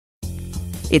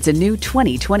It's a new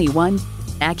 2021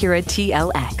 Acura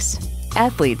TLX.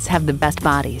 Athletes have the best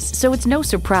bodies, so it's no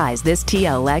surprise this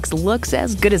TLX looks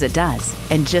as good as it does.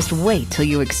 And just wait till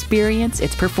you experience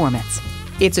its performance.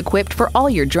 It's equipped for all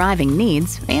your driving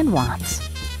needs and wants.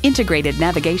 Integrated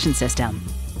navigation system,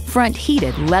 front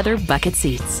heated leather bucket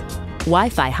seats,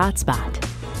 Wi-Fi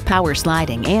hotspot, power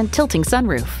sliding and tilting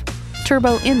sunroof,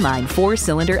 turbo inline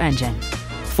 4-cylinder engine,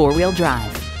 4-wheel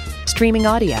drive, streaming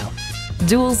audio,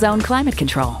 dual zone climate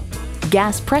control,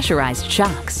 gas pressurized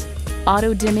shocks,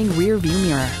 auto dimming rear view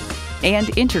mirror, and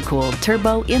intercooled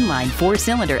turbo inline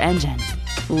 4-cylinder engine.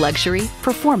 Luxury,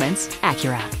 performance,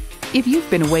 Acura. If you've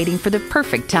been waiting for the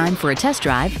perfect time for a test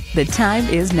drive, the time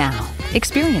is now.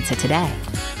 Experience it today.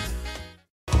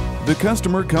 The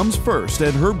customer comes first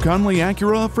at Herb Conley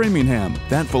Acura of Framingham.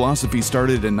 That philosophy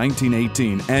started in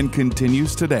 1918 and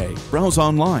continues today. Browse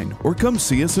online or come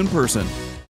see us in person.